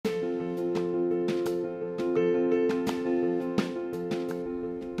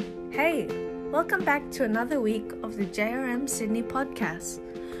Welcome back to another week of the JRM Sydney podcast.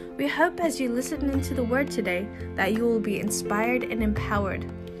 We hope as you listen into the word today that you will be inspired and empowered,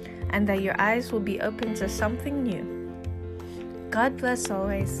 and that your eyes will be open to something new. God bless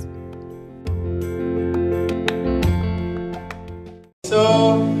always.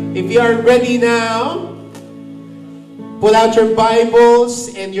 So, if you are ready now, pull out your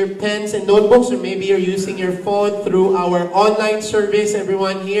Bibles and your pens and notebooks, or maybe you're using your phone through our online service.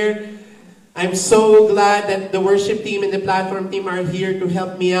 Everyone here, I'm so glad that the worship team and the platform team are here to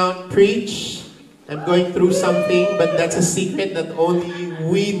help me out preach. I'm going through something, but that's a secret that only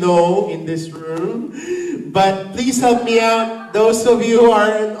we know in this room. But please help me out. Those of you who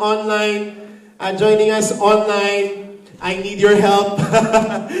are online, joining us online, I need your help.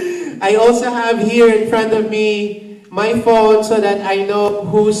 I also have here in front of me my phone so that I know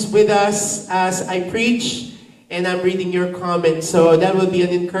who's with us as I preach. And I'm reading your comments. So that will be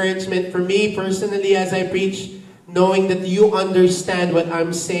an encouragement for me personally as I preach, knowing that you understand what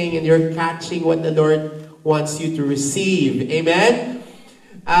I'm saying and you're catching what the Lord wants you to receive. Amen?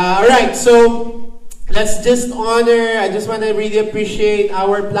 Alright, so let's just honor, I just want to really appreciate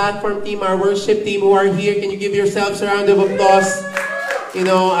our platform team, our worship team who are here. Can you give yourselves a round of applause? You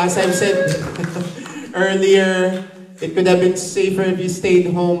know, as I've said earlier, it could have been safer if you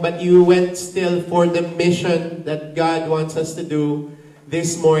stayed home, but you went still for the mission that God wants us to do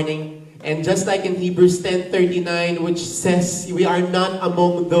this morning. And just like in Hebrews 10:39, which says, we are not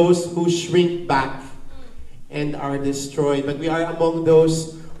among those who shrink back and are destroyed, but we are among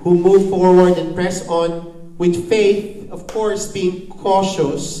those who move forward and press on with faith, of course, being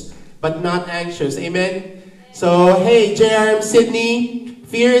cautious, but not anxious. Amen? So, hey, JRM Sydney,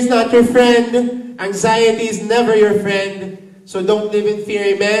 fear is not your friend. Anxiety is never your friend, so don't live in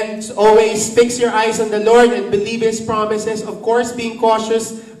fear, amen? So always fix your eyes on the Lord and believe His promises. Of course, being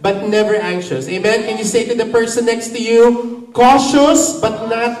cautious, but never anxious, amen? Can you say to the person next to you, cautious, but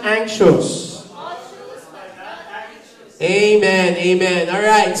not anxious? Amen, amen. All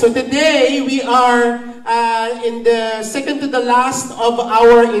right, so today we are in the second to the last of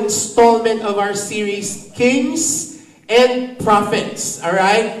our installment of our series, Kings and Prophets, all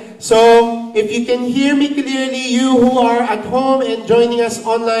right? So, if you can hear me clearly, you who are at home and joining us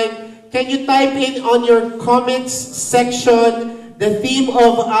online, can you type in on your comments section the theme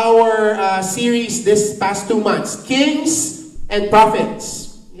of our series this past 2 months, Kings and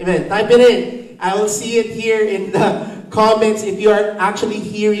Prophets. Amen. Type it in. I will see it here in the comments if you are actually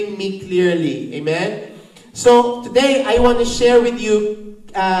hearing me clearly. Amen. So, today I want to share with you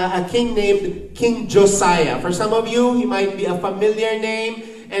a king named King Josiah. For some of you, he might be a familiar name.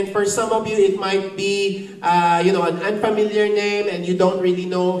 And for some of you, it might be, an unfamiliar name and you don't really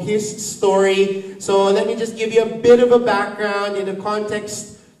know his story. So let me just give you a bit of a background in the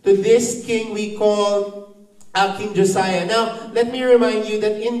context to this king we call King Josiah. Now, let me remind you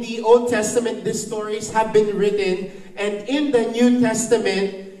that in the Old Testament, these stories have been written. And in the New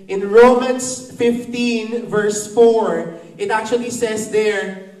Testament, in Romans 15 verse 4, it actually says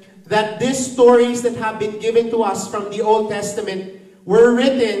there that these stories that have been given to us from the Old Testament were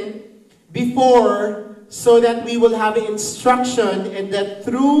written before so that we will have instruction, and that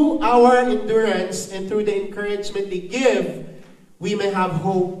through our endurance and through the encouragement they give, we may have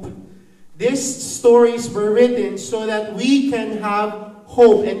hope. These stories were written so that we can have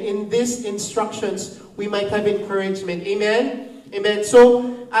hope, and in these instructions we might have encouragement. Amen? Amen. So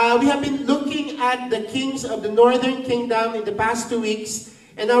we have been looking at the kings of the northern kingdom in the past 2 weeks.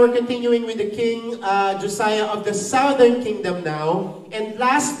 And now we're continuing with the King Josiah of the southern kingdom now. And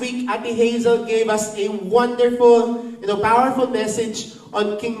last week, Ate Hazel gave us a wonderful, powerful message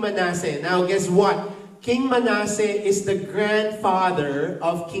on King Manasseh. Now, guess what? King Manasseh is the grandfather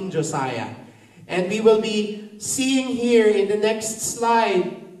of King Josiah. And we will be seeing here in the next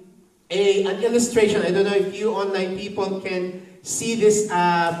slide an illustration. I don't know if you online people can see this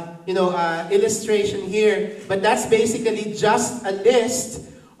illustration here, but that's basically just a list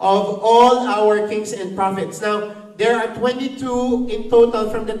of all our kings and prophets. Now, there are 22 in total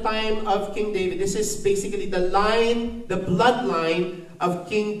from the time of King David. This is basically the bloodline of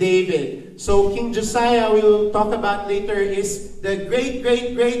King David. So King Josiah, we will talk about later, is the great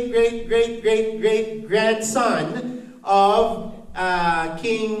grandson of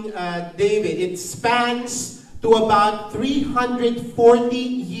King David. It spans to about 340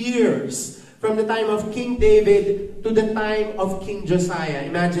 years from the time of King David to the time of King Josiah.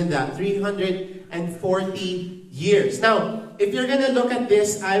 Imagine that, 340 years. Now, if you're going to look at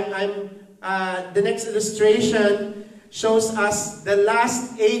this, the next illustration shows us the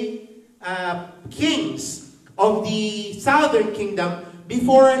last 8 kings of the southern kingdom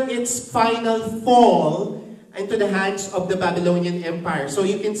before its final fall into the hands of the Babylonian Empire. So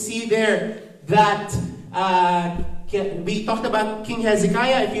you can see there that we talked about King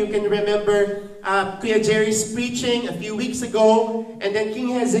Hezekiah, if you can remember Kuya Jerry's preaching a few weeks ago. And then King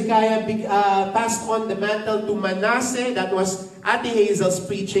Hezekiah passed on the mantle to Manasseh. That was Ate Hazel's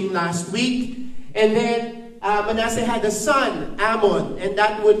preaching last week. And then Manasseh had a son, Ammon, and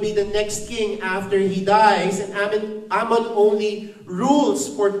that would be the next king after he dies. And Ammon only rules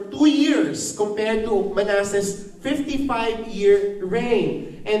for 2 years compared to Manasseh's 55-year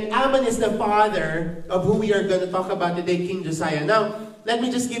reign. And Ammon is the father of who we are going to talk about today, King Josiah. Now, let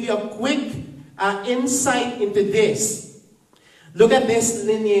me just give you a quick insight into this. Look at this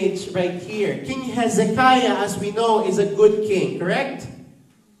lineage right here. King Hezekiah, as we know, is a good king, correct?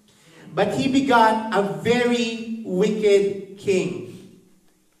 But he begot a very wicked king.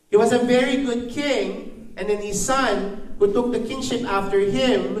 He was a very good king, and then his son, who took the kingship after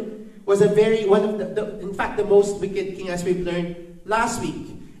him, was in fact, the most wicked king, as we've learned last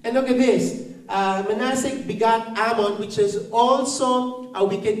week. And look at this. Manasseh begot Ammon, which is also a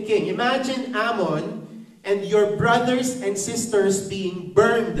wicked king. Imagine Ammon and your brothers and sisters being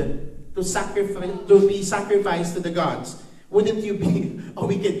burned to be sacrificed to the gods. Wouldn't you be a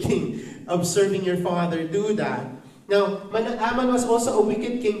wicked king, observing your father do that? Now, Ammon was also a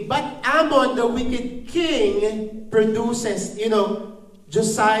wicked king, but Ammon, the wicked king, produces,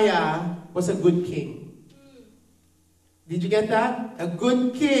 Josiah was a good king. Did you get that? A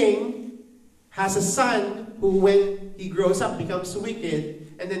good king has a son who, when he grows up, becomes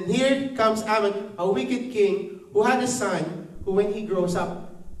wicked. And then here comes Ammon, a wicked king, who had a son who, when he grows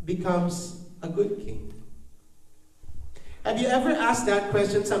up, becomes a good king. Have you ever asked that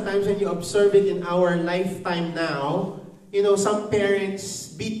question sometimes when you observe it in our lifetime now? Some parents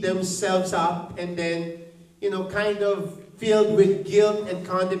beat themselves up and then, kind of filled with guilt and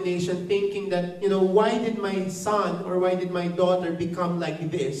condemnation, thinking that, why did my son or why did my daughter become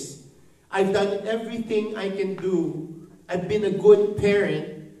like this? I've done everything I can do. I've been a good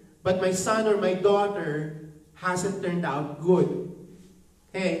parent, but my son or my daughter hasn't turned out good.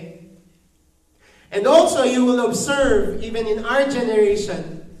 Okay? And also, you will observe, even in our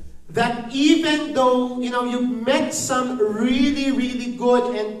generation, that even though, you've met some really, really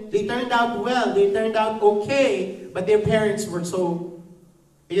good and they turned out well, they turned out okay, but their parents were so,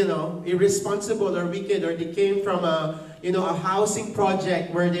 irresponsible or wicked, or they came from a housing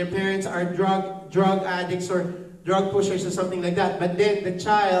project where their parents are drug addicts or drug pushers or something like that, but then the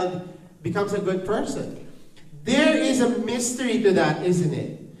child becomes a good person. There is a mystery to that, isn't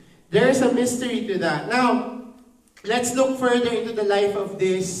it? There is a mystery to that. Now, let's look further into the life of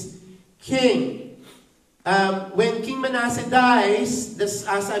this king. When King Manasseh dies, as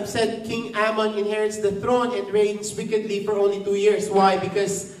I've said, King Ammon inherits the throne and reigns wickedly for only 2 years. Why?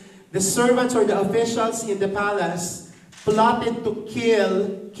 Because the servants or the officials in the palace plotted to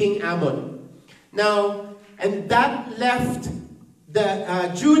kill King Ammon. Now, and that left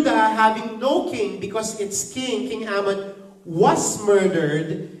Judah having no king, because its king, King Ammon, was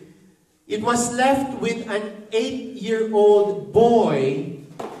murdered. It was left with an 8-year-old boy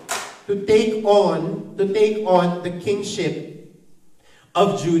to take on the kingship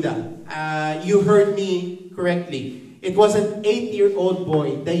of Judah. You heard me correctly. It was an 8-year-old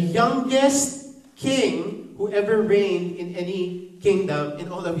boy, the youngest king who ever reigned in any kingdom in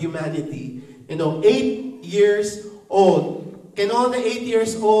all of humanity. 8 years old. Can all the 8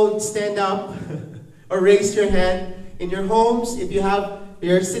 years old stand up or raise your hand in your homes? If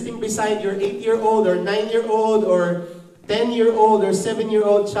you're sitting beside your 8-year-old or 9-year-old or 10-year-old or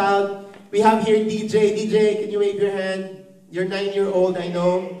 7-year-old child. We have here DJ. DJ, can you wave your hand? You're 9-year-old, I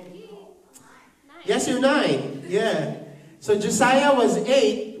know. Yes, you're 9. Yeah. So Josiah was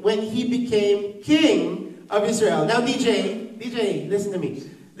 8 when he became king of Israel. Now DJ, listen to me.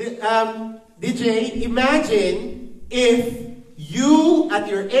 DJ, imagine if you, at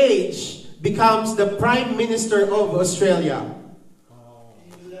your age, becomes the Prime Minister of Australia.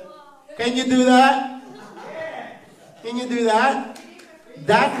 Can you do that? Can you do that?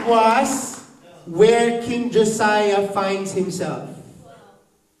 That was where King Josiah finds himself.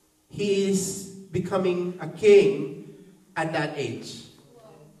 He is becoming a king at that age.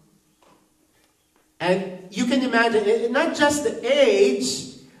 And you can imagine, not just the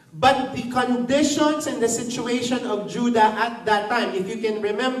age, but the conditions and the situation of Judah at that time. If you can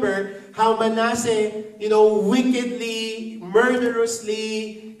remember how Manasseh, wickedly,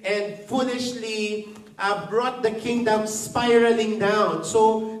 murderously, and foolishly brought the kingdom spiraling down.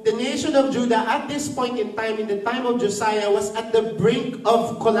 So the nation of Judah at this point in time, in the time of Josiah, was at the brink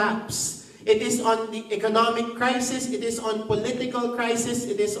of collapse. It is on the economic crisis. It is on political crisis.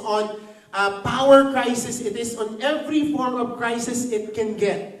 It is on power crisis. It is on every form of crisis it can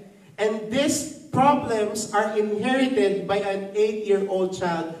get. And these problems are inherited by an 8-year-old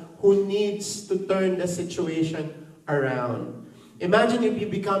child who needs to turn the situation around. Imagine if you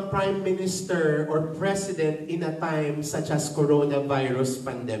become prime minister or president in a time such as coronavirus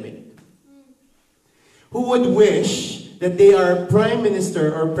pandemic. Who would wish that they are prime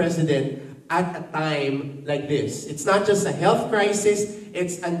minister or president at a time like this? It's not just a health crisis,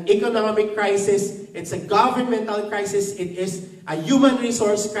 it's an economic crisis, it's a governmental crisis, it is a human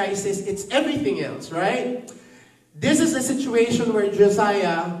resource crisis, it's everything else, right? This is a situation where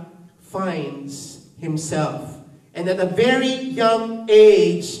Josiah finds himself. And at a very young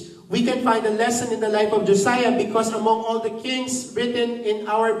age, we can find a lesson in the life of Josiah, because among all the kings written in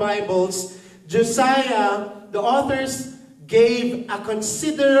our Bibles, Josiah, the authors gave a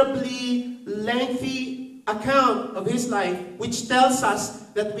considerably lengthy account of his life, which tells us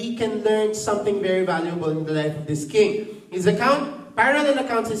that we can learn something very valuable in the life of this king. His account, parallel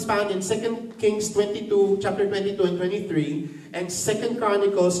accounts, is found in 2 Kings 22, chapter 22 and 23, and 2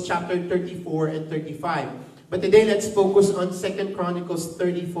 Chronicles chapter 34 and 35. But today, let's focus on 2 Chronicles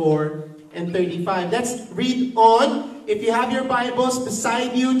 34 and 35. Let's read on. If you have your Bibles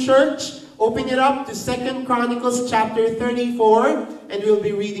beside you, church, open it up to 2 Chronicles chapter 34, and we'll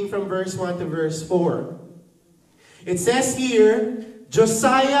be reading from verse 1 to verse 4. It says here,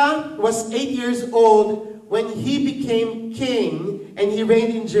 Josiah was 8 years old when he became king, and he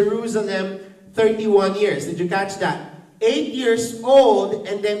reigned in Jerusalem 31 years. Did you catch that? 8 years old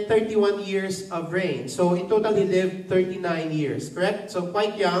and then 31 years of reign. So in total, he lived 39 years, correct? So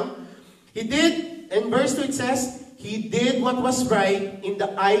quite young. He did, in verse 2 it says, he did what was right in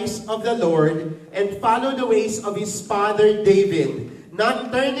the eyes of the Lord and followed the ways of his father David,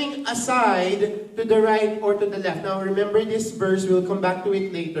 not turning aside to the right or to the left. Now remember this verse, we'll come back to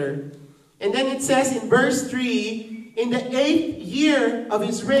it later. And then it says in verse 3, in the 8th year of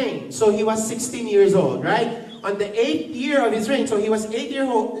his reign, so he was 16 years old, right? On the 8th year of his reign, so he was 8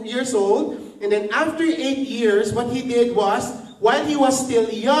 years old, and then after 8 years, what he did was, while he was still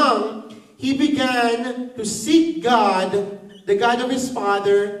young, he began to seek God, the God of his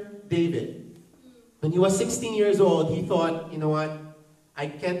father, David. When he was 16 years old, he thought, you know what? I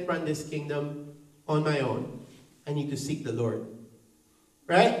can't run this kingdom on my own. I need to seek the Lord.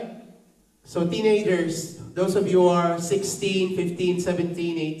 Right? So teenagers, those of you who are 16, 15,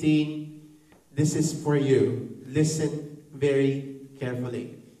 17, 18, this is for you. Listen very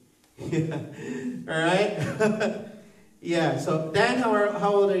carefully. All right? Yeah, so Dan,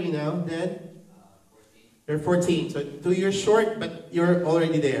 how old are you now, Dan? 14. You're 14, so 2 years short, but you're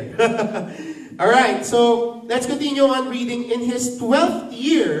already there. All right, so let's continue on reading. In his 12th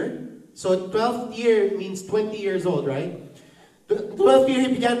year, so 12th year means 20 years old, right? The 12th year,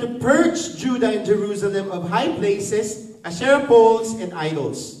 he began to purge Judah and Jerusalem of high places, Asherah poles, and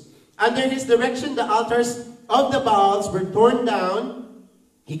idols. Under his direction, the altars of the Baals were torn down.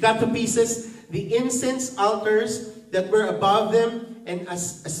 He cut to pieces the incense altars that were above them and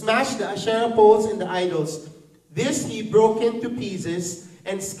smashed the Asherah poles and the idols. This he broke into pieces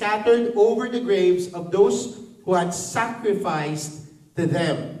and scattered over the graves of those who had sacrificed to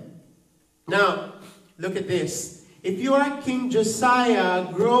them. Now, look at this. If you are King Josiah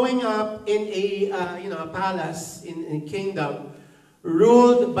growing up in a palace, in a kingdom,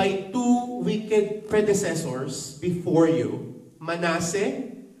 ruled by two wicked predecessors before you, Manasseh,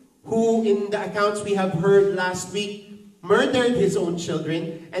 who in the accounts we have heard last week, murdered his own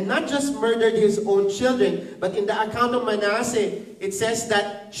children, and not just murdered his own children, but in the account of Manasseh, it says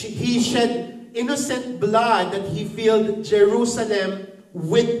that he shed innocent blood, that he filled Jerusalem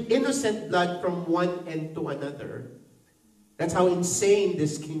with innocent blood from one end to another. That's how insane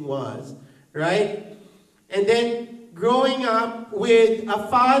this king was, right? And then growing up with a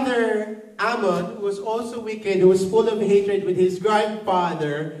father, Ammon, who was also wicked, who was full of hatred with his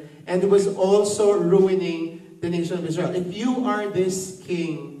grandfather, and who was also ruining the nation of Israel. If you are this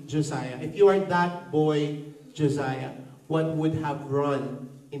king, Josiah, if you are that boy, Josiah, what would have run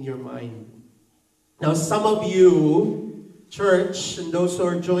in your mind? Now, some of you, church, and those who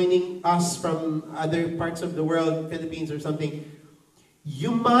are joining us from other parts of the world, Philippines or something,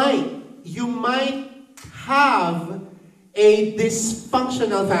 you might have a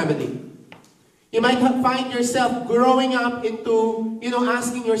dysfunctional family. You might find yourself growing up into,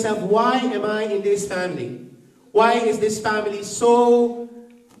 asking yourself, why am I in this family? Why is this family so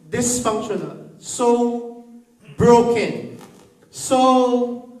dysfunctional, so broken,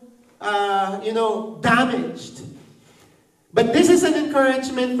 so, damaged? But this is an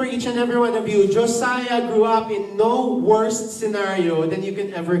encouragement for each and every one of you. Josiah grew up in no worse scenario than you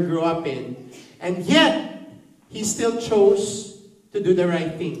can ever grow up in. And yet, he still chose to do the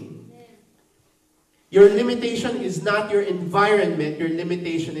right thing. Your limitation is not your environment. Your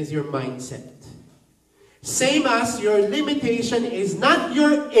limitation is your mindset. Same as your limitation is not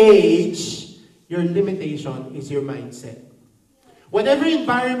your age. Your limitation is your mindset. Whatever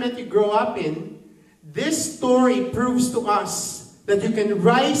environment you grow up in, this story proves to us that you can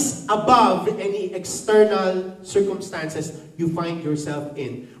rise above any external circumstances you find yourself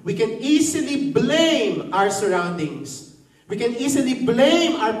in. We can easily blame our surroundings. We can easily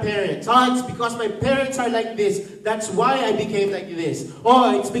blame our parents. Oh, it's because my parents are like this. That's why I became like this.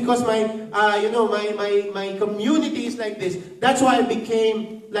 Oh, it's because my community is like this. That's why I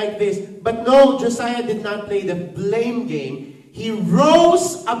became like this. But no, Josiah did not play the blame game. He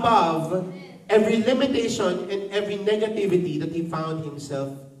rose above every limitation and every negativity that he found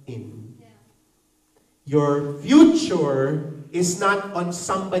himself in. Your future is not on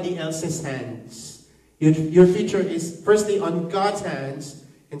somebody else's hands. Your future is firstly on God's hands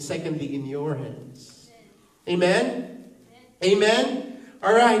and secondly in your hands. Amen? Amen?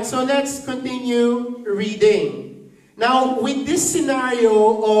 Alright, so let's continue reading. Now, with this scenario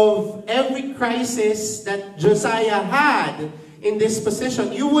of every crisis that Josiah had in this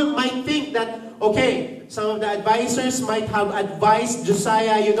position, you might think that, okay, some of the advisors might have advised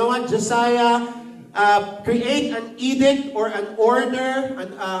Josiah, you know what, Josiah, create an edict or an order,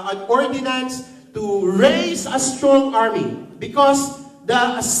 an ordinance to raise a strong army. Because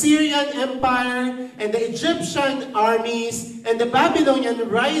the Assyrian Empire and the Egyptian armies and the Babylonian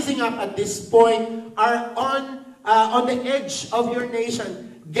rising up at this point are on the edge of your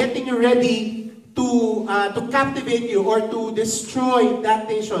nation, getting ready to captivate you or to destroy that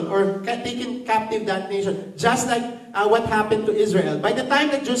nation or taking captive that nation, just like what happened to Israel. By the time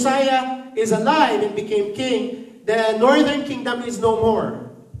that Josiah is alive and became king, the northern kingdom is no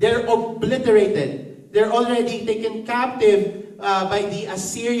more. They're obliterated. They're already taken captive by the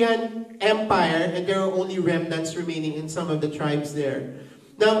Assyrian Empire, and there are only remnants remaining in some of the tribes there.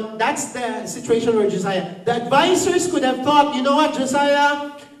 Now, that's the situation where Josiah, the advisors could have thought, you know what,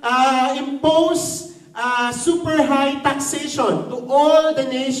 Josiah, impose super high taxation to all the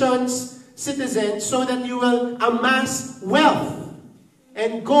nation's citizens so that you will amass wealth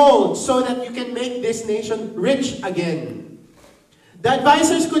and gold so that you can make this nation rich again. The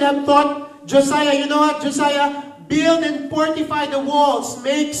advisors could have thought, Josiah, you know what, Josiah, build and fortify the walls,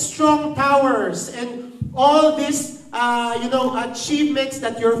 make strong towers, and all these achievements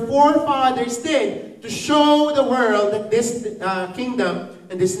that your forefathers did to show the world that this kingdom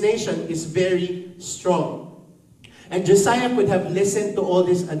and this nation is very strong. And Josiah could have listened to all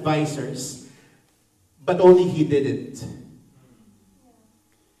these advisors, but only he didn't.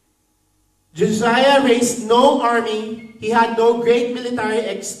 Josiah raised no army. He had no great military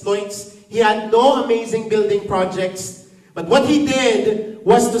exploits. He had no amazing building projects. But what he did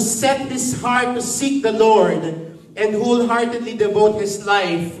was to set his heart to seek the Lord and wholeheartedly devote his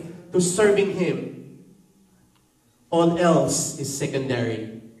life to serving Him. All else is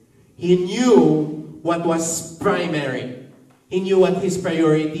secondary. He knew what was primary. He knew what his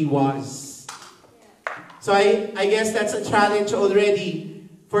priority was. So I guess that's a challenge already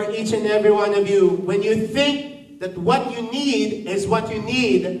for each and every one of you. When you think that what you need is what you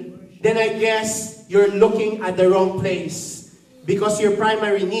need, then I guess you're looking at the wrong place. Because your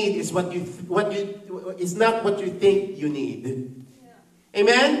primary need is is not what you think you need.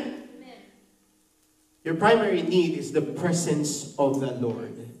 Amen? Your primary need is the presence of the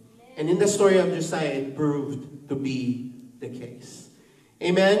Lord. And in the story of Josiah, it proved to be the case.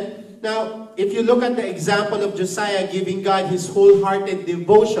 Amen? Now, if you look at the example of Josiah giving God his wholehearted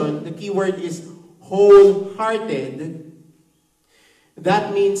devotion, the key word is wholehearted.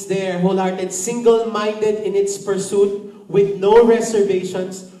 That means they're wholehearted, single-minded in its pursuit, with no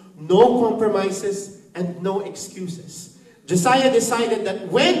reservations, no compromises, and no excuses. Josiah decided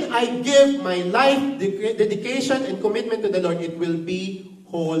that when I give my life, dedication, and commitment to the Lord, it will be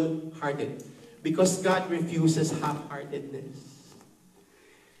wholehearted. Because God refuses half-heartedness.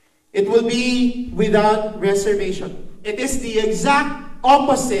 It will be without reservation. It is the exact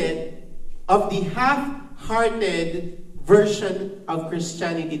opposite of the half-hearted version of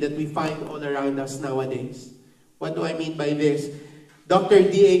Christianity that we find all around us nowadays. What do I mean by this? Dr.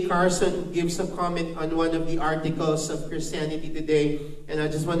 D.A. Carson gives a comment on one of the articles of Christianity Today, and I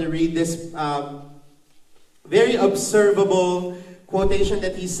just want to read this very observable quotation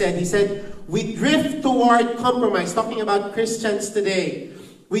that he said. He said, "We drift toward compromise," talking about Christians today.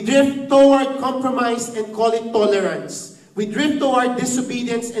 "We drift toward compromise and call it tolerance. We drift toward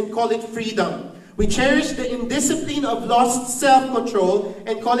disobedience and call it freedom. We cherish the indiscipline of lost self-control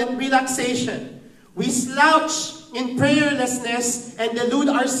and call it relaxation. We slouch in prayerlessness and delude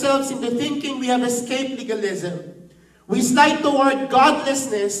ourselves into thinking we have escaped legalism. We slide toward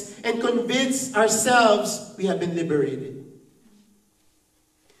godlessness and convince ourselves we have been liberated.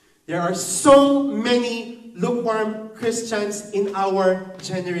 There are so many lukewarm Christians in our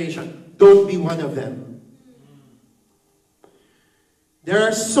generation. Don't be one of them. There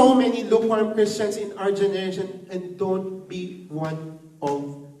are so many lukewarm Christians in our generation, and don't be one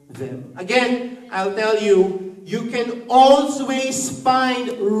of them. Again, I'll tell you, you can always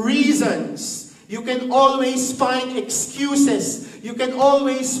find reasons. You can always find excuses. You can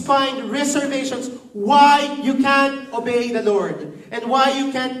always find reservations why you can't obey the Lord and why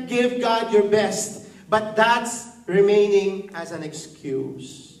you can't give God your best. But that's remaining as an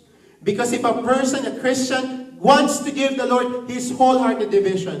excuse. Because if a person, a Christian, wants to give the Lord his wholehearted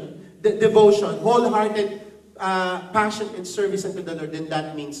devotion, wholehearted passion and service unto the Lord, then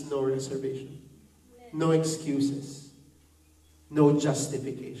that means no reservation, no excuses, no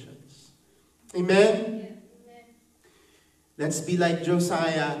justifications. Amen? Let's be like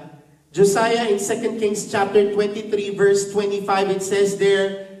Josiah. Josiah in 2 Kings chapter 23 verse 25, it says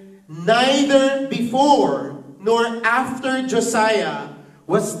there, neither before nor after Josiah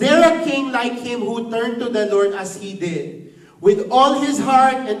was there a king like him who turned to the Lord as he did, with all his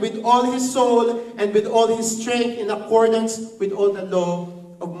heart and with all his soul and with all his strength, in accordance with all the law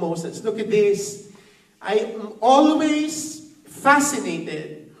of Moses. Look at this. I am always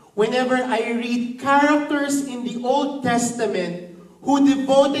fascinated whenever I read characters in the Old Testament who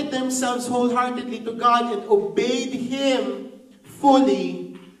devoted themselves wholeheartedly to God and obeyed Him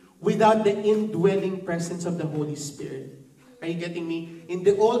fully without the indwelling presence of the Holy Spirit. Are you getting me? In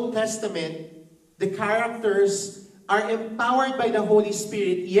the Old Testament, the characters are empowered by the Holy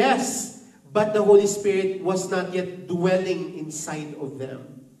Spirit, yes, but the Holy Spirit was not yet dwelling inside of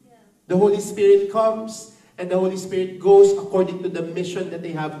them. The Holy Spirit comes and the Holy Spirit goes according to the mission that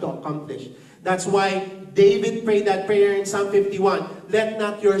they have to accomplish. That's why David prayed that prayer in Psalm 51, let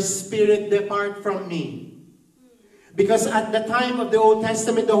not your spirit depart from me. Because at the time of the Old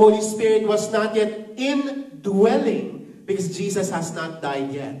Testament, the Holy Spirit was not yet indwelling because Jesus has not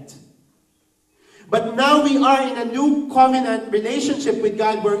died yet. But now we are in a new covenant relationship with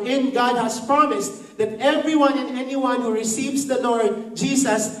God, wherein God has promised that everyone and anyone who receives the Lord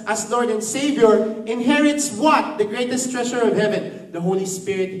Jesus as Lord and Savior inherits what? The greatest treasure of heaven, the Holy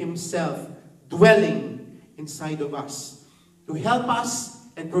Spirit Himself, dwelling inside of us to help us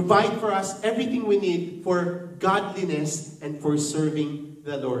and provide for us everything we need for godliness and for serving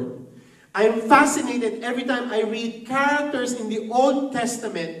the Lord. I am fascinated every time I read characters in the Old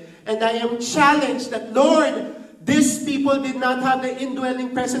Testament, and I am challenged that, Lord, these people did not have the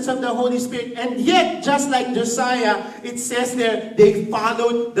indwelling presence of the Holy Spirit, and yet, just like Josiah, it says there, they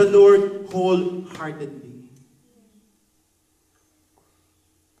followed the Lord wholeheartedly.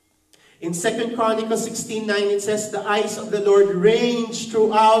 In 2 Chronicles 16:9, it says, the eyes of the Lord range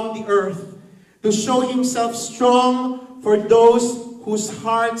throughout the earth to show Himself strong for those whose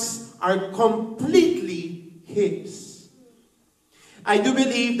hearts are completely His. I do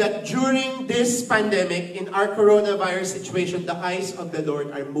believe that during this pandemic, in our coronavirus situation, the eyes of the Lord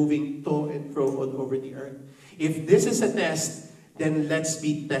are moving to and fro all over the earth. If this is a test, then let's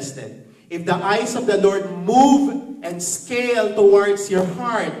be tested. If the eyes of the Lord move and scale towards your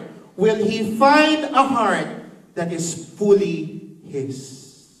heart, will He find a heart that is fully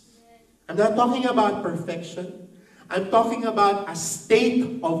His? I'm not talking about perfection. I'm talking about a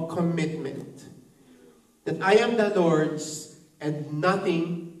state of commitment. That I am the Lord's and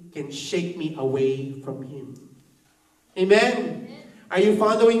nothing can shake me away from Him. Amen? Are you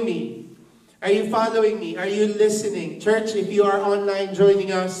following me? Are you following me? Are you listening? Church, if you are online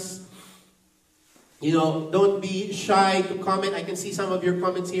joining us, don't be shy to comment. I can see some of your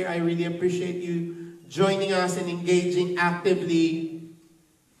comments here. I really appreciate you joining us and engaging actively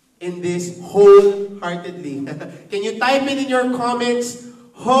in this wholeheartedly. Can you type it in your comments?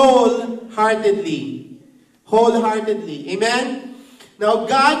 Wholeheartedly. Wholeheartedly. Amen? Now,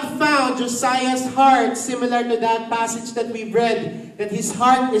 God found Josiah's heart similar to that passage that we've read, that his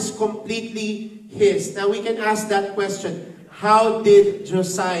heart is completely His. Now, we can ask that question. How did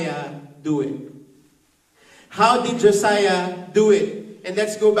Josiah do it? How did Josiah do it? And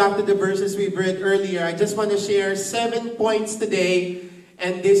let's go back to the verses we've read earlier. I just want to share 7 points today,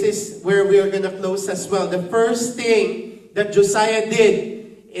 and this is where we are going to close as well. The first thing that Josiah did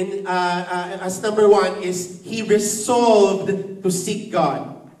as number one is he resolved to seek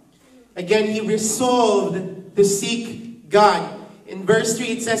God. Again, he resolved to seek God. In verse 3,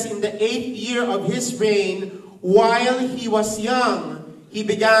 it says, in the 8th year of his reign, while he was young, he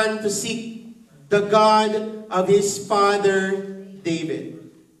began to seek the God of his father David.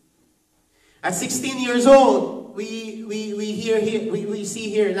 At 16 years old, we see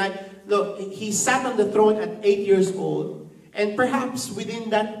here, like, look, he sat on the throne at 8 years old. And perhaps within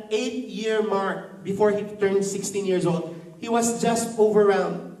that 8-year mark, before he turned 16 years old, he was just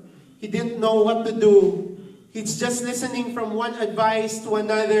overwhelmed. He didn't know what to do. He's just listening from one advice to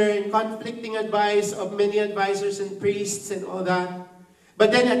another and conflicting advice of many advisors and priests and all that.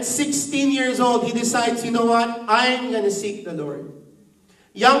 But then at 16 years old, he decides, you know what? I'm going to seek the Lord.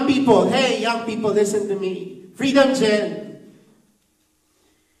 Young people, hey, young people, listen to me. Freedom Gen.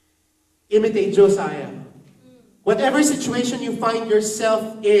 Imitate Josiah. Whatever situation you find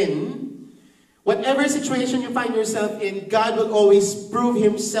yourself in, God will always prove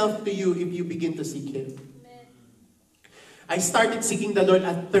himself to you if you begin to seek him. Amen. I started seeking the Lord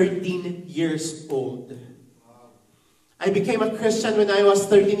at 13 years old. I became a Christian when I was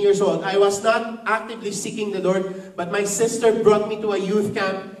 13 years old. I was not actively seeking the Lord, but my sister brought me to a youth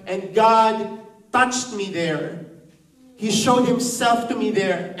camp, and God touched me there. He showed himself to me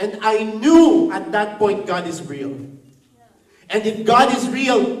there, and I knew at that point God is real. And if God is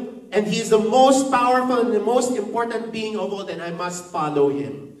real, and he is the most powerful and the most important being of all, then I must follow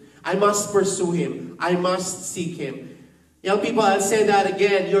him. I must pursue him. I must seek him. Young people, I'll say that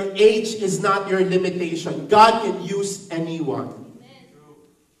again. Your age is not your limitation. God can use anyone.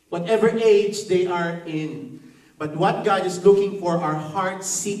 Whatever age they are in. But what God is looking for are hearts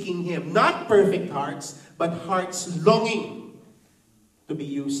seeking him. Not perfect hearts, but hearts longing to be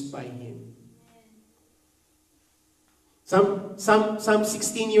used by him. Some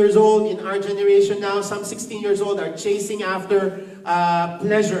 16 years old in our generation now, some 16 years old are chasing after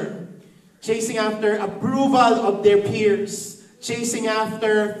pleasure. Chasing after approval of their peers. Chasing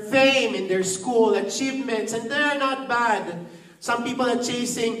after fame in their school, achievements, and they're not bad. Some people are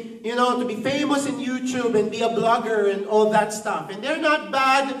chasing, to be famous in YouTube and be a blogger and all that stuff. And they're not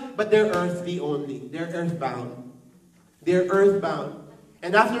bad, but they're earthly only. They're earthbound. They're earthbound.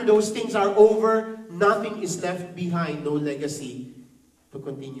 And after those things are over, nothing is left behind, no legacy to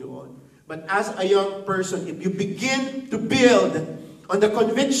continue on. But as a young person, if you begin to build on the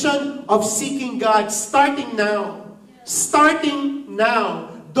conviction of seeking God, starting now.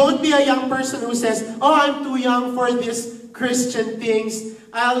 Don't be a young person who says, oh, I'm too young for this Christian things.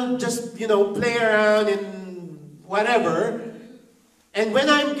 I'll just, play around and whatever. And when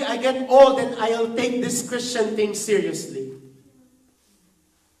I get old, then I'll take this Christian thing seriously.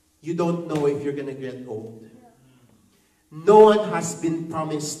 You don't know if you're going to get old. No one has been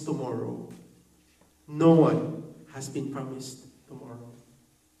promised tomorrow. No one has been promised tomorrow.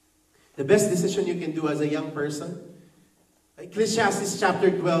 The best decision you can do as a young person, Ecclesiastes chapter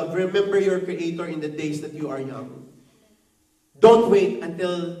 12, remember your Creator in the days that you are young. Don't wait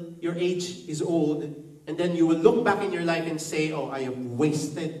until your age is old, and then you will look back in your life and say, oh, I have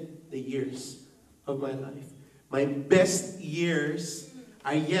wasted the years of my life. My best years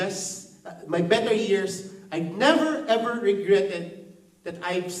are my better years, I've never ever regretted that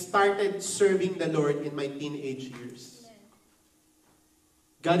I've started serving the Lord in my teenage years.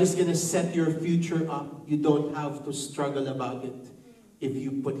 God is going to set your future up. You don't have to struggle about it if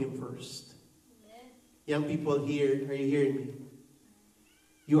you put him first. Young people here, are you hearing me?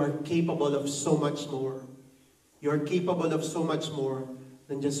 You are capable of so much more. You are capable of so much more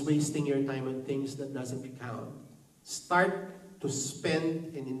than just wasting your time on things that doesn't count. Start to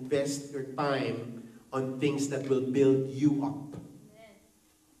spend and invest your time on things that will build you up.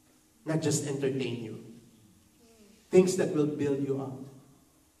 Not just entertain you. Things that will build you up.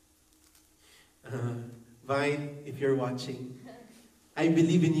 Vine, if you're watching, I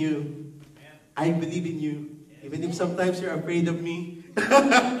believe in you. I believe in you. Even if sometimes you're afraid of me.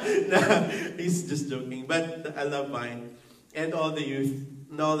 Nah, he's just joking. But I love Vine. And all the youth.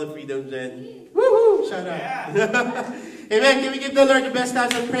 And all the Freedom Gen. Woohoo! Shout out. Yeah. Amen. Can we give the Lord the best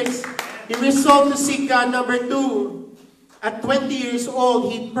hands of praise? He resolved to seek God. Number 2. At 20 years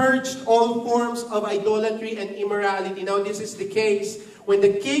old, he purged all forms of idolatry and immorality. Now this is the case. When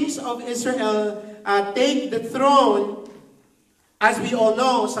the kings of Israel take the throne, as we all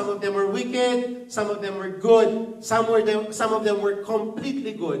know, some of them were wicked, some of them were good, some of them were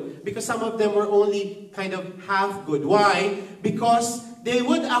completely good, because some of them were only kind of half good. Why? Because they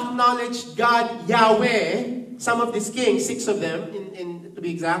would acknowledge God, Yahweh, some of these kings, 6 of them, to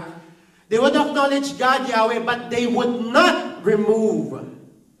be exact, they would acknowledge God, Yahweh, but they would not remove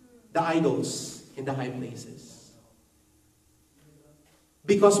the idols in the high places.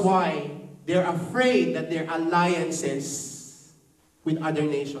 Because why? they're afraid that their alliances with other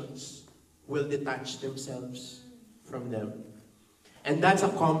nations will detach themselves from them. And that's a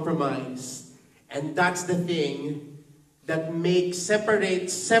compromise. And that's the thing that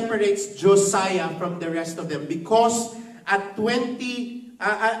separates Josiah from the rest of them. Because at 20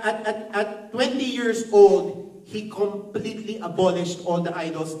 years old, he completely abolished all the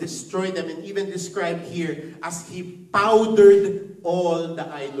idols, destroyed them, and even described here as he powdered all the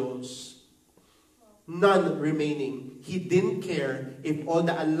idols. None remaining. He didn't care if all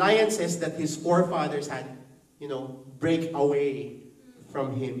the alliances that his forefathers had, break away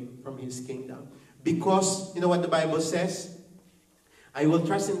from him, from his kingdom. Because, you know what the Bible says? I will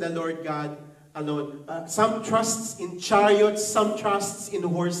trust in the Lord God alone. Some trusts in chariots, some trusts in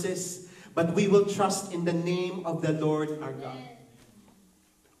horses, but we will trust in the name of the Lord our God.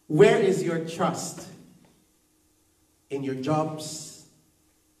 Where is your trust? In your jobs?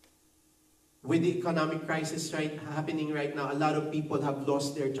 With the economic crisis happening right now, a lot of people have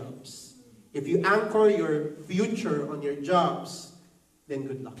lost their jobs. If you anchor your future on your jobs, then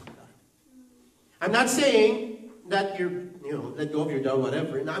good luck with that. I'm not saying that let go of your job,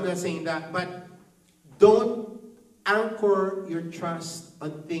 whatever. No, I'm not saying that, but don't anchor your trust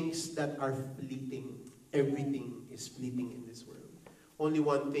on things that are fleeting. Everything is fleeting in this world. Only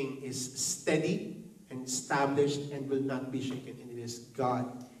one thing is steady and established and will not be shaken, and it is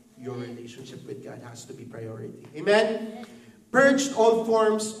God. Your relationship with God has to be priority. Amen? Purged all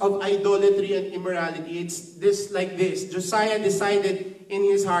forms of idolatry and immorality. It's like this. Josiah decided in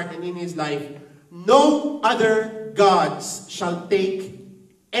his heart and in his life, no other gods shall take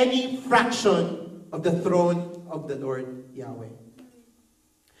any fraction of the throne of the Lord Yahweh.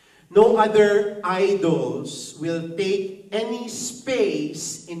 No other idols will take any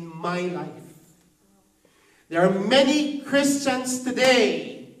space in my life. There are many Christians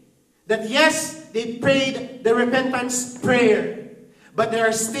today that yes, they prayed the repentance prayer, but there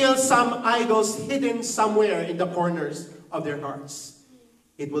are still some idols hidden somewhere in the corners of their hearts.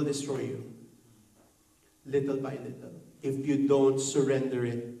 It will destroy you, little by little, if you don't surrender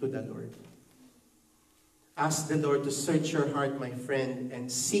it to the Lord. Ask the Lord to search your heart, my friend,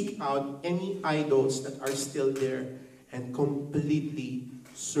 and seek out any idols that are still there and completely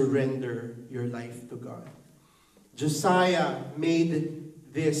surrender your life to God. Josiah made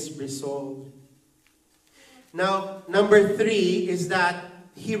this resolve. Now, number 3 is that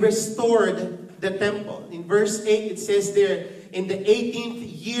he restored the temple. In verse 8, it says there, in the 18th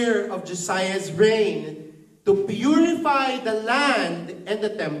year of Josiah's reign, to purify the land and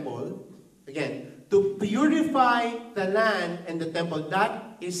the temple. Again, to purify the land and the temple.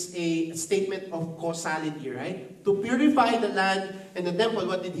 That is a statement of causality, right? To purify the land and the temple,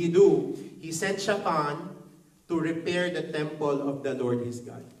 what did he do? He sent Shaphan to repair the temple of the Lord his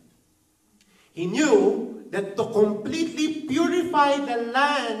God. He knew that to completely purify the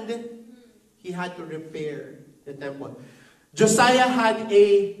land, he had to repair the temple. Josiah had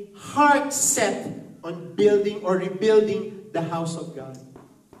a heart set on building or rebuilding the house of God.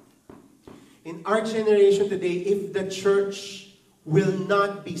 In our generation today, if the church will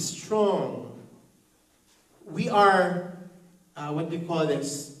not be strong, we are, what do you call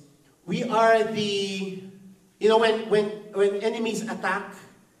this? We are the, when enemies attack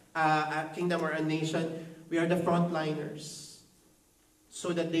a kingdom or a nation, we are the frontliners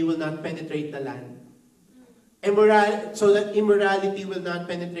so that they will not penetrate the land. So that immorality will not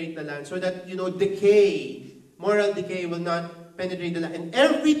penetrate the land. So that, moral decay will not penetrate the land. And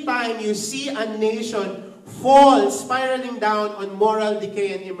every time you see a nation fall, spiraling down on moral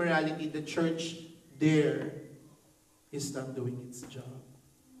decay and immorality, the church there is not doing its job.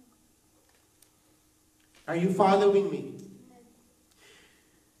 Are you following me?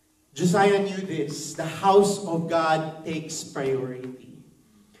 Josiah knew this. The house of God takes priority.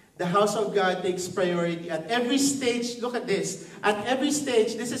 The house of God takes priority at every stage. Look at this. At every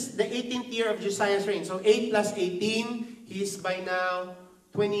stage, this is the 18th year of Josiah's reign. So 8 plus 18, he's by now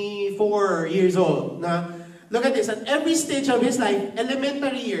 24 years old. Now, look at this. At every stage of his life,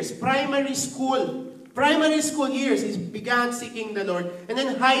 elementary years, primary school years, he began seeking the Lord. And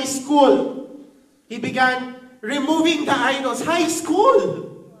then high school, he began removing the idols. High school!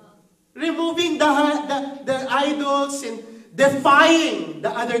 Removing the idols and defying the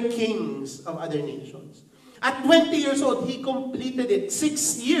other kings of other nations. At 20 years old, he completed it.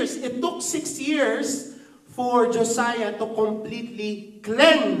 6 years. It took 6 years for Josiah to completely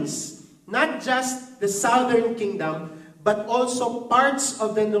cleanse not just the southern kingdom, but also parts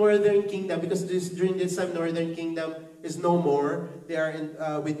of the northern kingdom. Because during this time, northern kingdom is no more. They are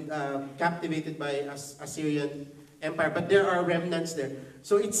captivated by Assyrian empire, but there are remnants there.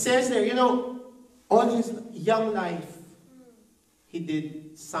 So it says there, all his young life, he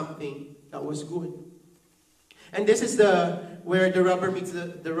did something that was good. And this is where the rubber meets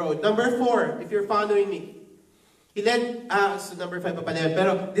the road. Number 4, if you're following me. He led, so number 5 pa pala,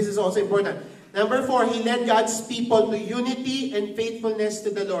 pero this is also important. Number 4, he led God's people to unity and faithfulness to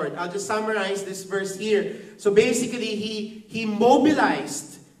the Lord. I'll just summarize this verse here. So basically, he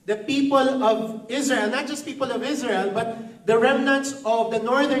mobilized the people of Israel, not just people of Israel, but the remnants of the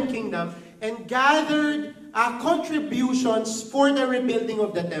northern kingdom, and gathered contributions for the rebuilding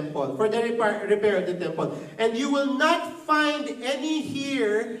of the temple, for the repair of the temple. And you will not find any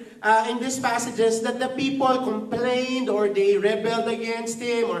here in these passages that the people complained or they rebelled against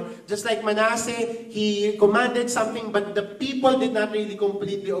him, or just like Manasseh, he commanded something, but the people did not really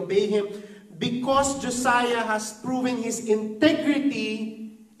completely obey him. Because Josiah has proven his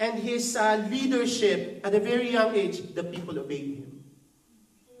integrity and his leadership at a very young age, the people obeyed him.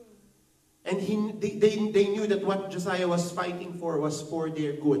 And they knew that what Josiah was fighting for was for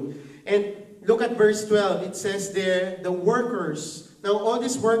their good. And look at verse 12. It says there, the workers. Now, all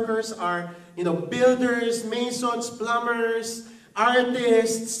these workers are, builders, masons, plumbers,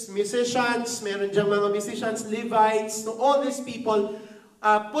 artists, musicians. Meron diyang mga musicians, Levites. So all these people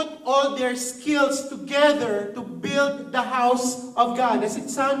put all their skills together to build the house of God. Does it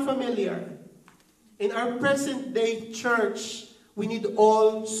sound familiar? In our present day church, we need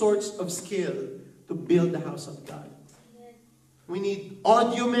all sorts of skill to build the house of God. We need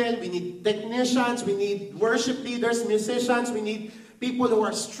audio men, we need technicians, we need worship leaders, musicians, we need people who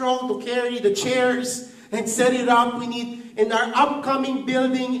are strong to carry the chairs and set it up. We need, in our upcoming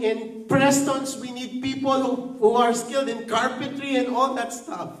building in Preston's, we need people who are skilled in carpentry and all that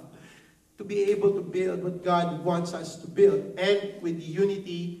stuff to be able to build what God wants us to build, and with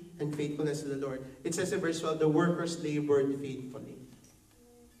unity and faithfulness to the Lord. It says in verse 12, the workers labored faithfully.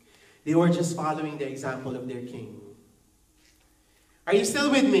 They were just following the example of their king. Are you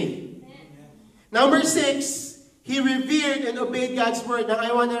still with me? Number 6, he revered and obeyed God's word. Now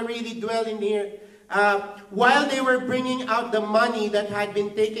I want to really dwell in here. While they were bringing out the money that had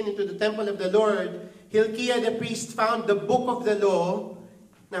been taken into the temple of the Lord, Hilkiah the priest found the book of the law.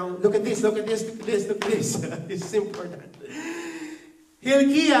 Now look at this, look at this, look at this, look at this. This is important.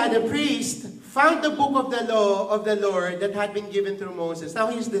 Hilkiah the priest found the book of the law of the Lord that had been given through Moses. Now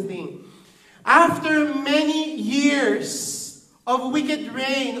here's the thing. After many years of wicked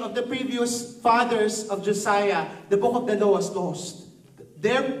reign of the previous fathers of Josiah, the book of the law was lost.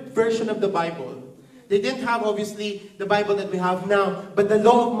 Their version of the Bible. They didn't have, obviously, the Bible that we have now, but the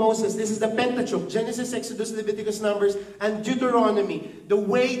law of Moses. This is the Pentateuch, Genesis, Exodus, Leviticus, Numbers, and Deuteronomy. The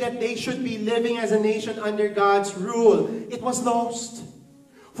way that they should be living as a nation under God's rule. It was lost.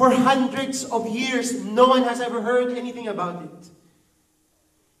 For hundreds of years, no one has ever heard anything about it.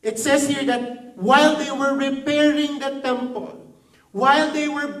 It says here that while they were repairing the temple, while they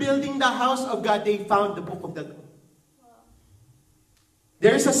were building the house of God, they found the book of the law.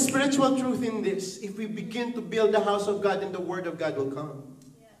 There is a spiritual truth in this. If we begin to build the house of God, then the word of God will come.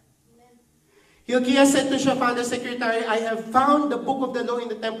 Hilkiah said to Shaphan the secretary, I have found the book of the law in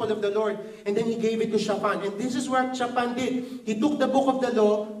the temple of the Lord. And then he gave it to Shaphan. And this is what Shaphan did. He took the book of the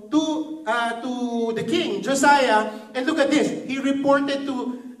law to the king, Josiah. And look at this. He reported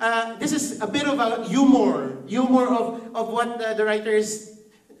to, this is a bit of a humor of what the writer is.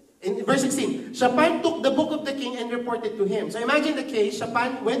 In verse 16, Shaphan took the book of the king and reported to him. So imagine the case.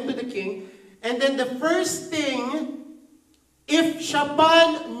 Shaphan went to the king. And then the first thing, if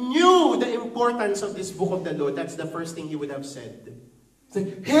Shaphan knew the importance of this book of the law, that's the first thing he would have said.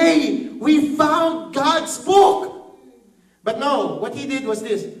 Like, hey, we found God's book. But no, what he did was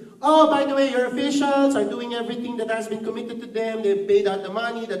this. Oh, by the way, your officials are doing everything that has been committed to them. They've paid out the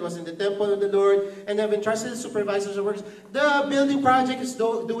money that was in the temple of the Lord and have entrusted the supervisors of works. The building project is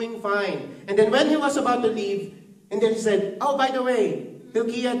doing fine. And then when he was about to leave, and then he said, oh, by the way,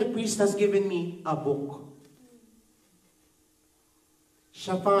 Hilkiah the priest has given me a book.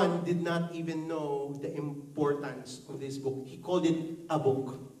 Shaphan did not even know the importance of this book. He called it a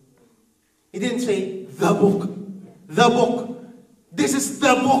book. He didn't say, the book. The book. This is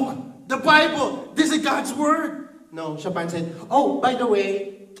the book. The Bible. This is God's word. No, Shaphan said, oh, by the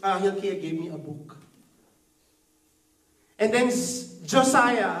way, Hilkiah gave me a book. And then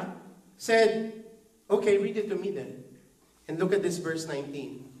Josiah said, okay, read it to me then. And look at this verse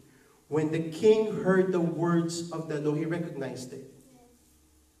 19. When the king heard the words of the law, he recognized it.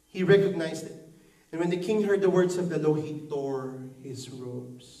 He recognized it. And when the king heard the words of the law, he tore his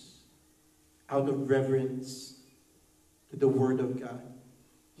robes out of reverence to the word of God.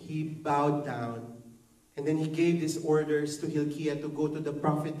 He bowed down And then he gave these orders to Hilkiah to go to the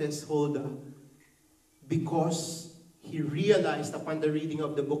prophetess Huldah, because he realized upon the reading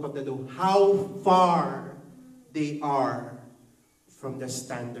of the book of the law how far they are from the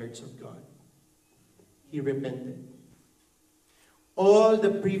standards of God. He repented. All the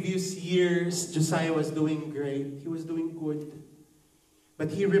previous years, Josiah was doing great. He was doing good.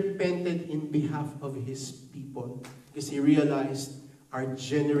 But he repented in behalf of his people, because he realized our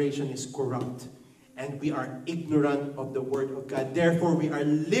generation is corrupt and we are ignorant of the word of God. Therefore, we are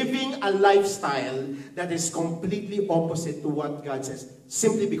living a lifestyle that is completely opposite to what God says,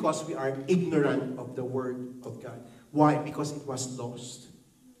 simply because we are ignorant of the word of God. Why? Because it was lost.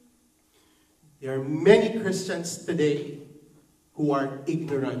 There are many Christians today who are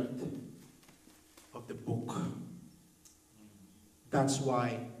ignorant of the book. That's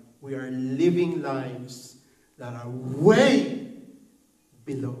why we are living lives that are way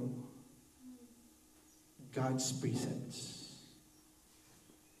below God's precepts.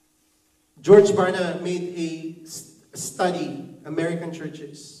 George Barna made a study, American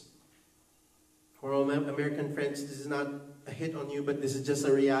churches. For all my American friends, this is not a hit on you, but this is just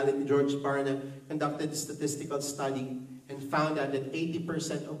a reality. George Barna conducted a statistical study and found out that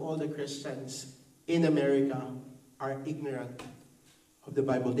 80% of all the Christians in America are ignorant of the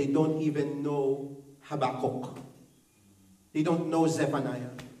Bible. They don't even know Habakkuk. They don't know Zephaniah.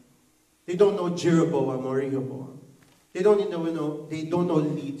 They don't know Jeroboam or Rehoboam. They don't know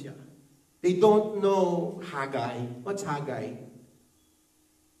Lydia. They don't know Haggai. What's Haggai?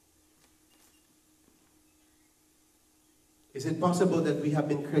 Is it possible that we have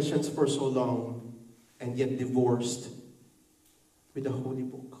been Christians for so long and yet divorced with the Holy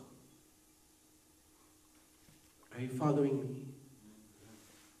Book? Are you following me?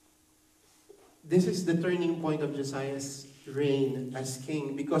 This is the turning point of Josiah's reign as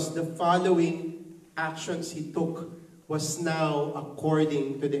king, because the following actions he took was now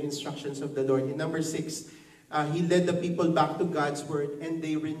according to the instructions of the Lord. In number 6, he led the people back to God's word, and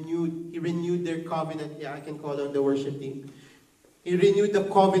he renewed their covenant. Yeah, I can call on the worship team. He renewed the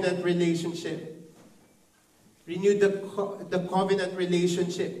covenant relationship. Renewed the covenant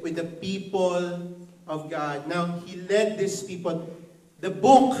relationship with the people of God. Now, he led these people. The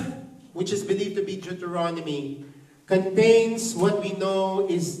book, which is believed to be Deuteronomy, contains what we know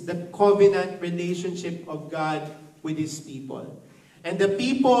is the covenant relationship of God with his people. And the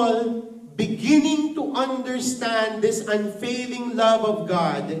people, beginning to understand this unfailing love of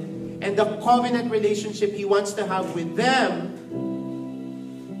God and the covenant relationship he wants to have with them,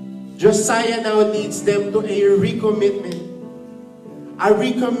 Josiah now leads them to a recommitment. A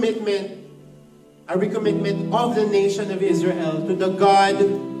recommitment of the nation of Israel to the God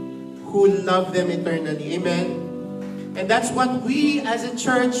who loved them eternally. Amen? And that's what we as a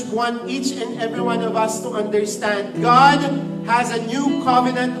church want each and every one of us to understand. God has a new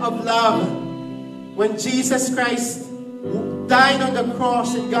covenant of love. When Jesus Christ died on the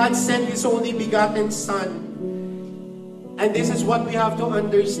cross and God sent His only begotten Son. And this is what we have to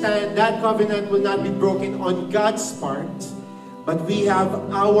understand. That covenant will not be broken on God's part, but we have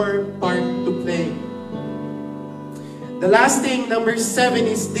our part to play. The last thing, number 7,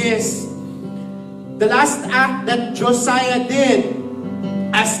 is this. The last act that Josiah did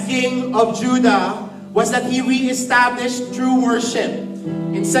as king of Judah was that he reestablished true worship.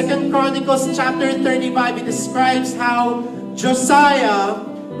 In 2 Chronicles chapter 35, it describes how Josiah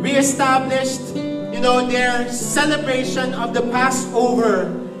reestablished, their celebration of the Passover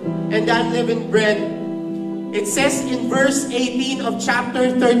and the unleavened bread. It says in verse 18 of chapter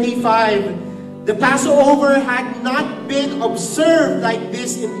 35, the Passover had not been observed like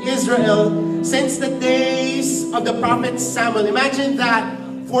this in Israel since the days of the prophet Samuel. Imagine that.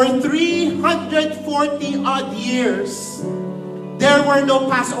 For 340 odd years, there were no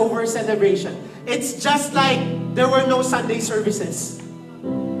Passover celebration. It's just like there were no Sunday services.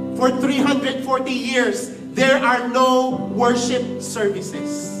 For 340 years, there are no worship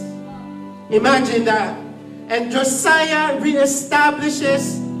services. Imagine that. And Josiah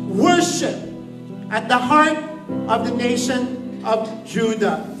reestablishes worship at the heart of the nation of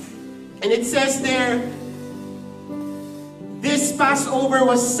Judah. And it says there, this Passover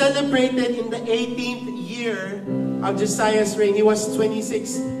was celebrated in the 18th year of Josiah's reign. He was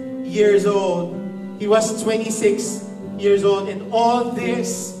 26 years old. He was 26 years old. And all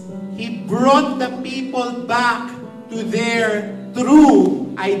this, he brought the people back to their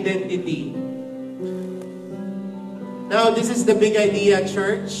true identity. Now, this is the big idea,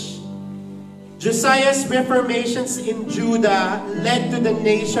 church. Josiah's reformations in Judah led to the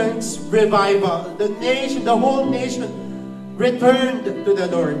nation's revival. The whole nation returned to the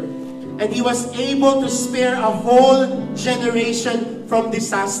Lord. and He was able to spare a whole generation from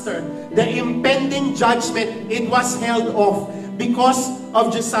disaster. The impending judgment, it was held off because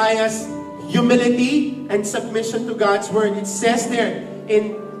of Josiah's humility and submission to God's word. It says there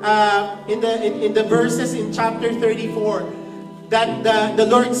in the verses in chapter 34 that the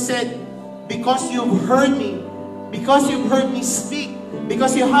Lord said, because you've heard me speak,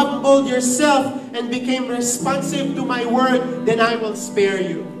 because you humbled yourself and became responsive to my word, then I will spare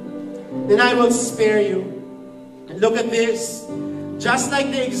you. Then I will spare you. And look at this. Just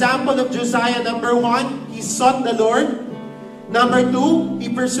like the example of Josiah, number 1, he sought the Lord. Number 2, he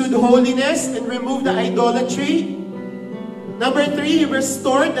pursued holiness and removed the idolatry. Number 3, he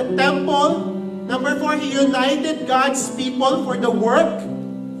restored the temple. Number 4, he united God's people for the work.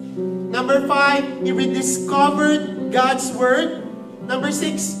 Number 5, he rediscovered God's word. Number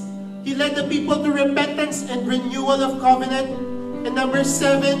 6, he led the people to repentance and renewal of covenant. And number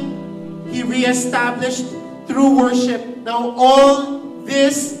 7, he reestablished through worship. Now all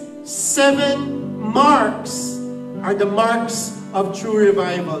these 7 marks are the marks of true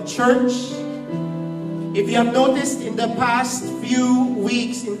revival. Church, if you have noticed in the past few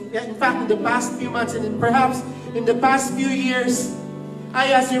weeks, in fact in the past few months, and perhaps in the past few years,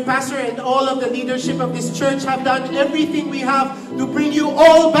 I, as your pastor, and all of the leadership of this church have done everything we have to bring you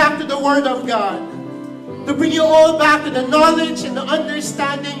all back to the Word of God. To bring you all back to the knowledge and the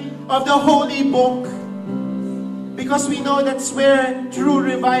understanding of the Holy Book. Because we know that's where true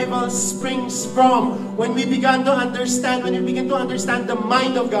revival springs from. When we begin to understand the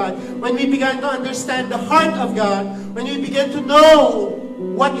mind of God, when we begin to understand the heart of God, when we begin to know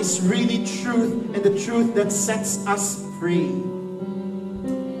what is really truth and the truth that sets us free.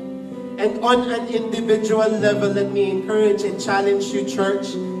 And on an individual level, let me encourage and challenge you,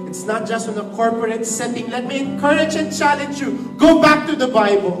 church. It's not just in a corporate setting. Let me encourage and challenge you. Go back to the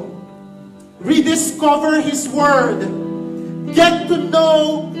Bible. Rediscover His Word. Get to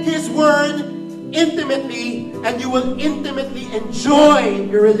know His Word intimately, and you will intimately enjoy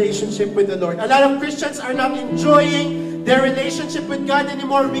your relationship with the Lord. A lot of Christians are not enjoying their relationship with God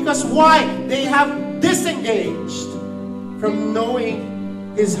anymore because why? They have disengaged from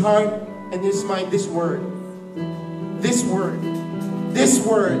knowing His heart and His mind. This Word. This Word. This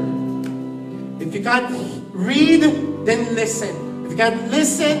Word. If you can't read, then listen. If you can't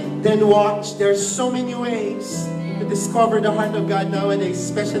listen, then watch. There are so many ways to discover the heart of God nowadays,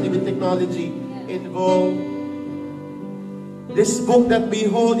 especially with technology involved. This book that we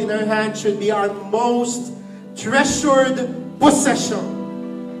hold in our hand should be our most treasured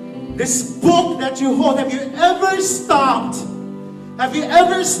possession. This book that you hold, have you ever stopped? Have you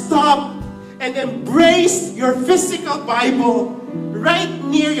ever stopped and embraced your physical Bible right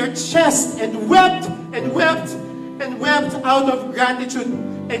near your chest and wept and wept and wept out of gratitude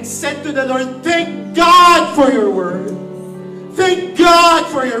and said to the Lord, thank God for your word. Thank God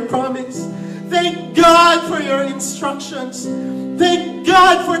for your promise. Thank God for your instructions. Thank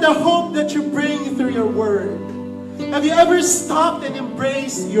God for the hope that you bring through your word. Have you ever stopped and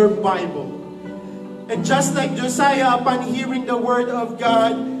embraced your Bible? And just like Josiah, upon hearing the word of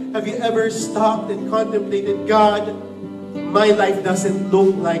God, have you ever stopped and contemplated, God, my life doesn't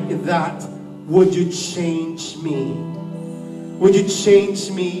look like that. Would you change me? Would you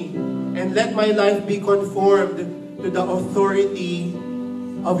change me and let my life be conformed to the authority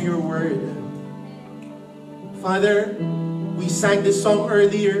of your word? Father, we sang this song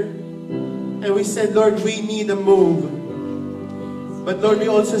earlier and we said, Lord, we need a move. But Lord, we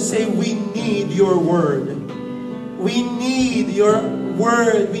also say we need your word. We need your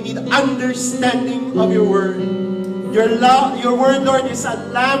word. We need understanding of your word. Your word, Lord, is a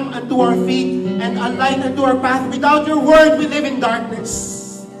lamp unto our feet and a light unto our path. Without your word, we live in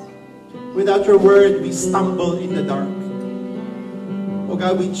darkness. Without your word, we stumble in the dark. Oh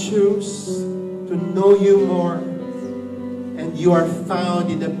God, we choose to know you more. And you are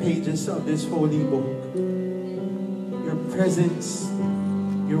found in the pages of this holy book. Your presence,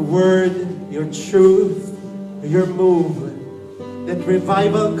 your word, your truth, your move. Let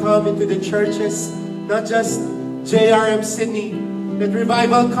revival come into the churches, not just JRM Sydney. Let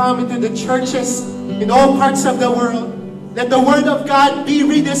revival come into the churches in all parts of the world. Let the word of God be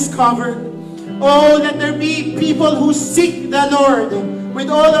rediscovered. Oh, let there be people who seek the Lord with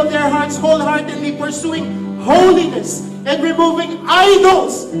all of their hearts, wholeheartedly pursuing holiness and removing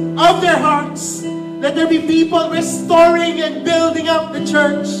idols of their hearts. Let there be people restoring and building up the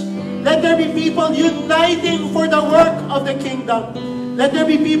church. Let there be people uniting for the work of the kingdom. Let there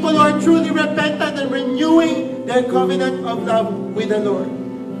be people who are truly repentant and renewing their covenant of love with the Lord.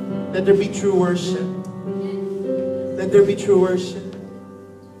 Let there be true worship. Let there be true worship.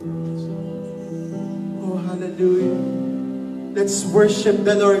 Hallelujah. Let's worship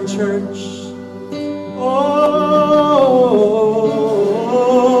the Lord, church. Oh,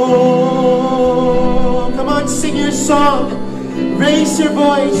 come on, sing your song. Raise your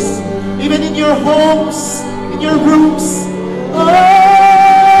voice, even in your homes, in your rooms. Oh,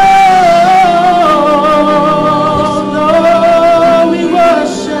 Lord, we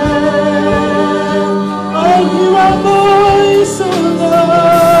worship. Oh, you are voice, oh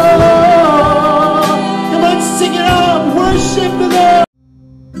Lord. Come on, sing it out, worship the Lord.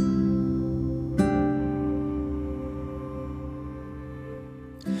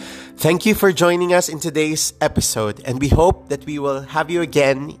 Thank you for joining us in today's episode, and we hope that we will have you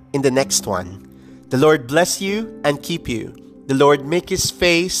again in the next one. The Lord bless you and keep you. The Lord make His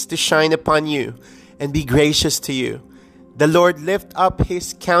face to shine upon you and be gracious to you. The Lord lift up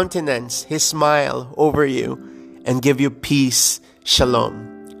His countenance, His smile over you, and give you peace.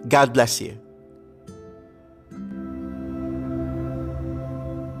 Shalom. God bless you.